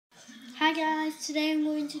guys, today I'm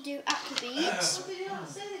going to do aqua beads.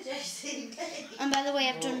 And by the way,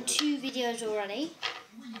 I've done 2 videos already,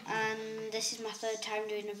 and this is my 3rd time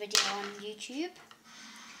doing a video on YouTube.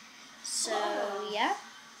 So yeah,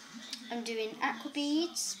 I'm doing aqua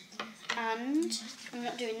beads, and I'm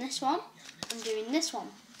not doing this one, I'm doing this one.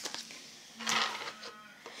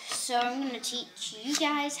 So I'm going to teach you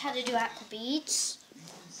guys how to do aqua beads.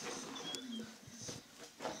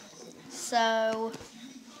 So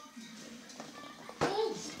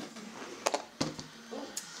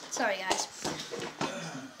sorry guys.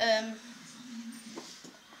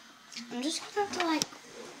 I'm just gonna have to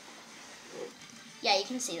yeah, you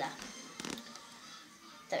can see that.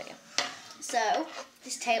 There we go. So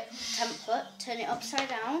this template, turn it upside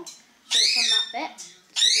down so it's on that bit.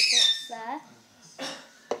 So the bit's there.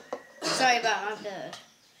 Sorry about my bird.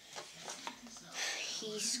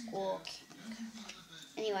 He's squawking.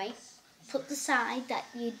 Anyway, put the side that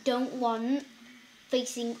you don't want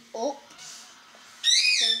facing up.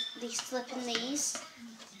 So these flipping these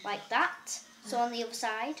like that. So on the other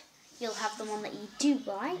side, you'll have the one that you do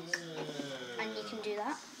like, and you can do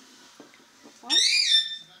that. One.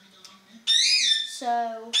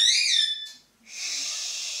 So,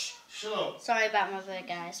 sorry about my bird,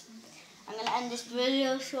 guys. I'm gonna end this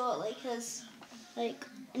video shortly because, I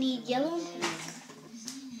need yellow and pink.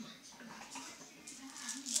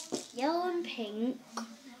 Yellow and pink.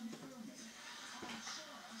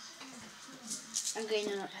 And green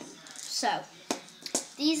and pink. So,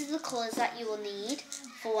 these are the colours that you will need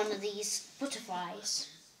for one of these butterflies.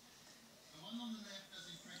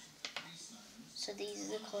 So these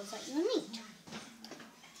are the colours that you will need.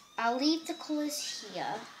 I'll leave the colours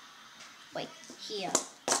here. Wait, here.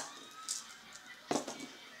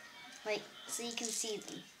 Wait, so you can see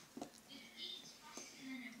them.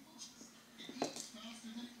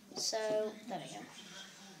 So, there we go.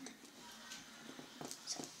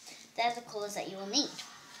 So, they're the colours that you will need.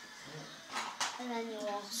 And then you'll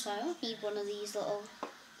also need one of these little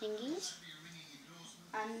thingies.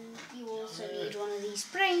 And you also need one of these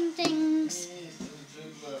spraying things.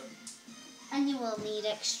 And you will need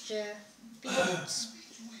extra beads.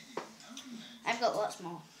 I've got lots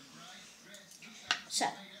more.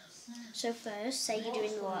 So first, say you're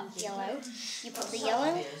doing the yellow. You put the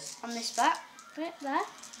yellow on this back bit there.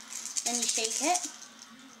 Then you shake it.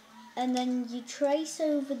 And then you trace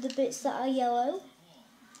over the bits that are yellow.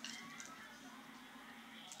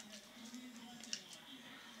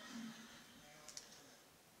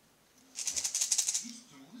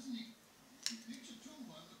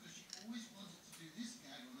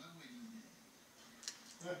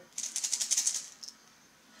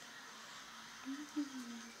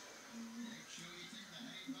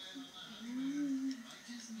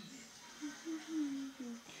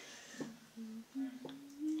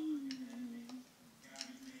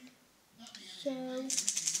 So,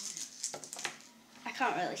 I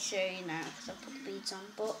can't really show you now because I put the beads on,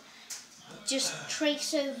 but just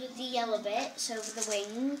trace over the yellow bits, over the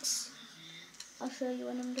wings. I'll show you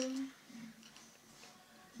when I'm doing.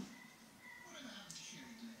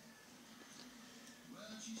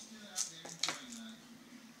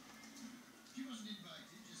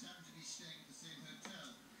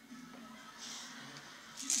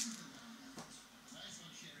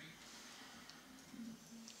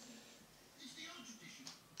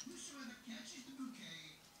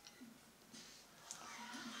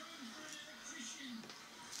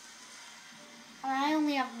 I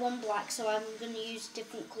only have one black, so I'm going to use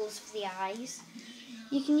different colours for the eyes.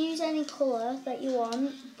 You can use any colour that you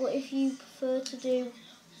want, but if you prefer to do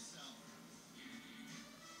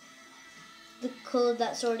the colour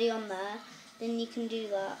that's already on there, then you can do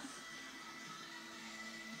that.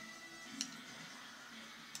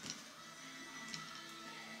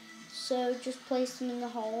 So just place them in the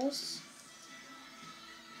holes.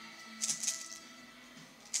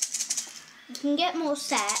 You can get more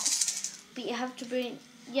sets. But you have to bring,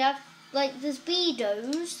 there's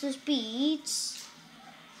beados, there's beads.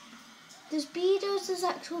 There's beados, there's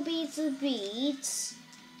actual beads, there's beads.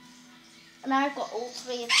 And I've got all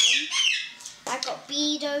 3 of them. I've got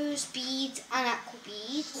beados, beads, and aqua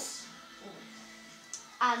beads.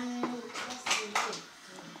 And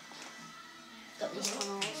got these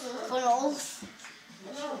funnels.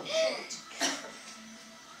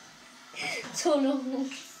 Tunnels.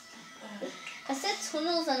 I said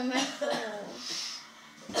tunnels and I meant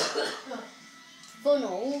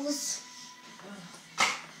funnels.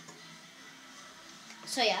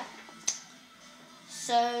 So yeah.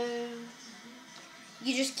 So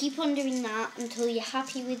you just keep on doing that until you're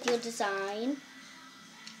happy with your design.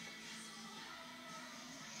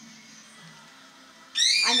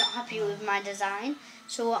 I'm not happy with my design.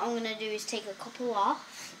 So what I'm going to do is take a couple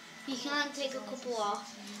off. You can take a couple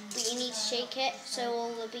off, but you need to shake it so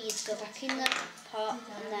all the beads go back in the pot,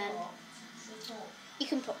 and then you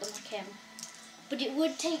can put them back in. But it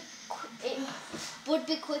would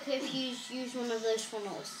be quicker if you use one of those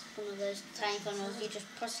funnels, one of those tiny funnels. You just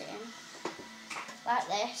press it in like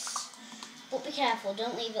this. But be careful,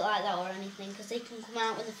 don't leave it like that or anything, because they can come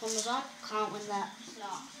out when the funnel's on, can't when they're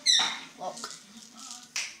not. Look.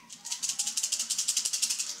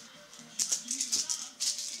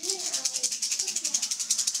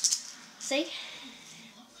 See?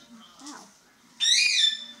 Wow.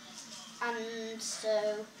 And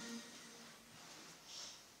so...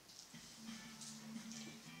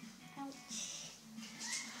 Ouch.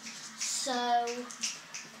 So...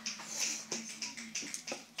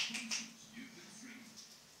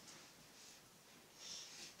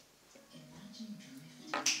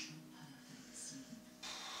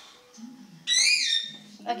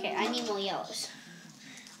 Okay, I need more yellows.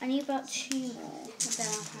 I need about 2 more, and then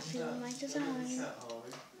I'm happy with my design.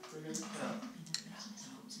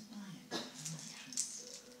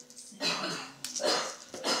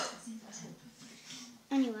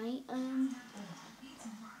 Anyway,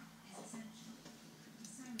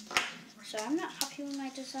 so I'm not happy with my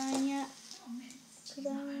design yet, because I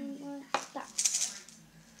don't like that.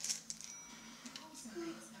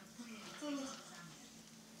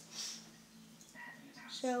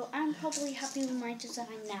 So I'm probably happy with my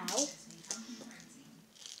design now.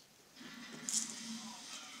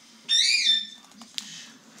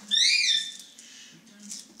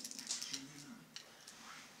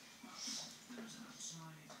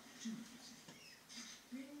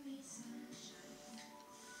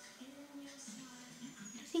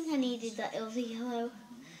 I think I needed that other yellow.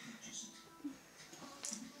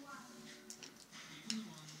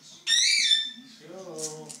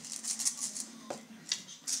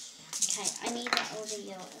 Okay, I need that other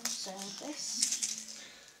yellow, so this.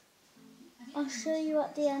 I'll show you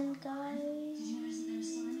at the end, guys.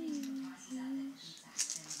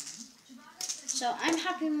 So I'm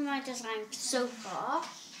happy with my design so far.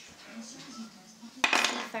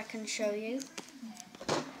 See if I can show you.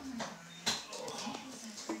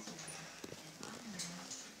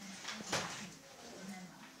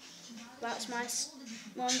 That's my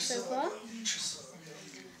one so far.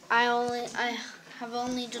 I have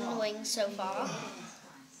only done the wings so far,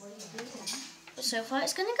 but so far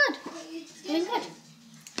it's going good. Doing good.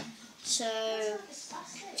 So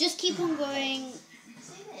just keep on going,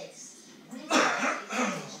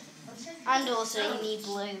 and also you need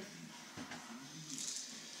blue.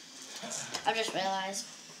 I've just realised.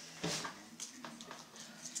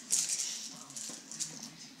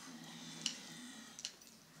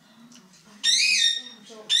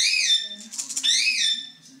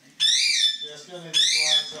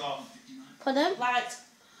 Pardon? Right.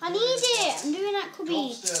 I need it. I'm doing that cubby. Go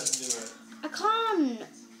upstairs and do it. I can't.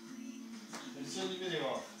 Did you turn your video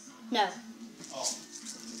off? No. Oh.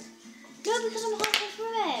 No, because I'm halfway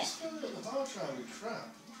through it. Just fill up the hard drive with crap.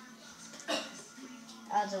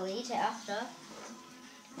 I'll delete it after.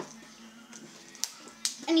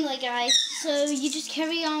 Anyway, guys, so you just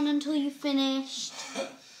carry on until you finished.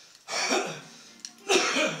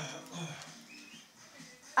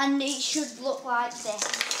 And it should look like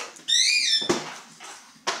this.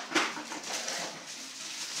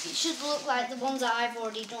 It should look like the ones that I've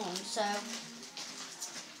already done. So,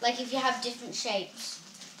 like if you have different shapes,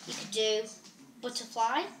 you could do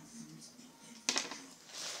butterfly.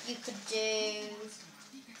 You could do...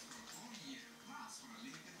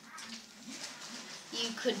 You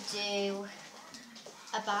could do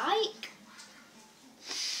a bike.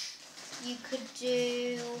 You could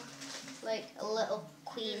do like a little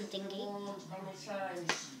queen thingy.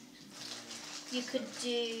 You could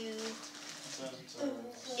do,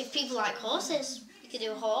 if people like horses, you could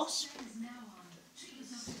do a horse.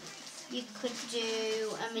 You could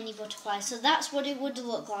do a mini butterfly. So that's what it would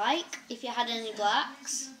look like if you had any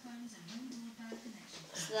blacks.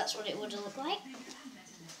 So that's what it would look like.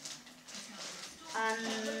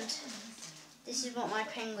 And this is what my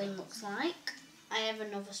penguin looks like. I have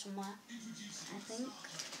another somewhere, I think,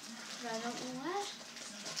 but I don't know where.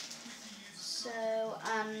 So,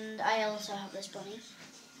 and I also have this bunny.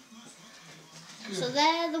 So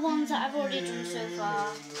they're the ones that I've already done so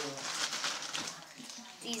far.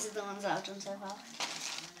 These are the ones that I've done so far.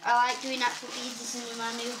 I like doing actual beads. This is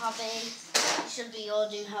my new hobby. It should be your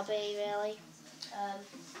new hobby, really.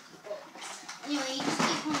 Anyway, you just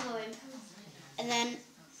keep on going. And then,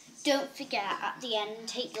 don't forget, at the end,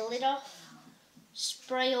 take the lid off,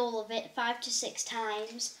 spray all of it 5 to 6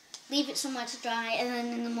 times, leave it somewhere to dry, and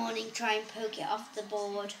then in the morning try and poke it off the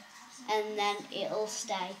board, and then it'll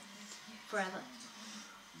stay forever.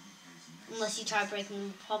 Unless you try breaking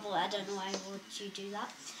the bubble, I don't know why would you do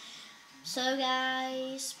that. So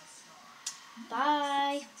guys,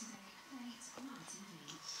 bye.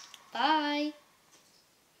 Bye.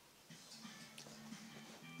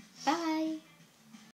 Bye.